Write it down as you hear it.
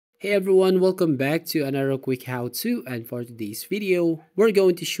Hey everyone, welcome back to another quick how-to, and for today's video, we're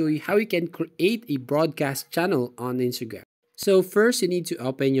going to show you how you can create a broadcast channel on Instagram. So first, you need to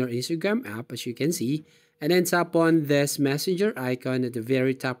open your Instagram app as you can see, and then tap on this messenger icon at the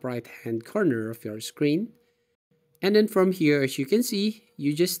very top right hand corner of your screen. And then from here, as you can see,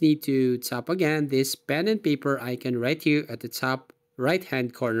 you just need to tap again this pen and paper icon right here at the top right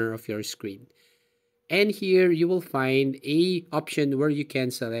hand corner of your screen. And here you will find a option where you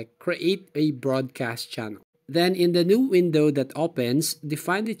can select create a broadcast channel. Then in the new window that opens,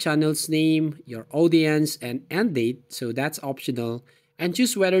 define the channel's name, your audience, and end date, so that's optional, and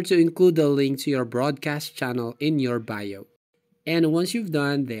choose whether to include the link to your broadcast channel in your bio. And once you've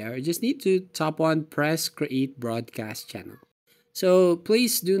done there, you just need to tap on press create broadcast channel. So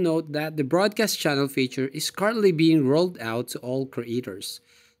please do note that the broadcast channel feature is currently being rolled out to all creators.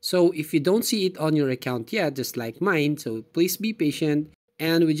 So if you don't see it on your account yet, just like mine, so please be patient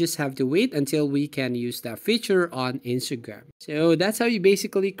and we just have to wait until we can use that feature on Instagram. So that's how you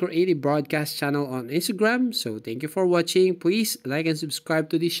basically create a broadcast channel on Instagram. So thank you for watching. Please like and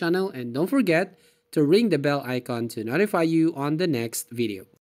subscribe to this channel and don't forget to ring the bell icon to notify you on the next video.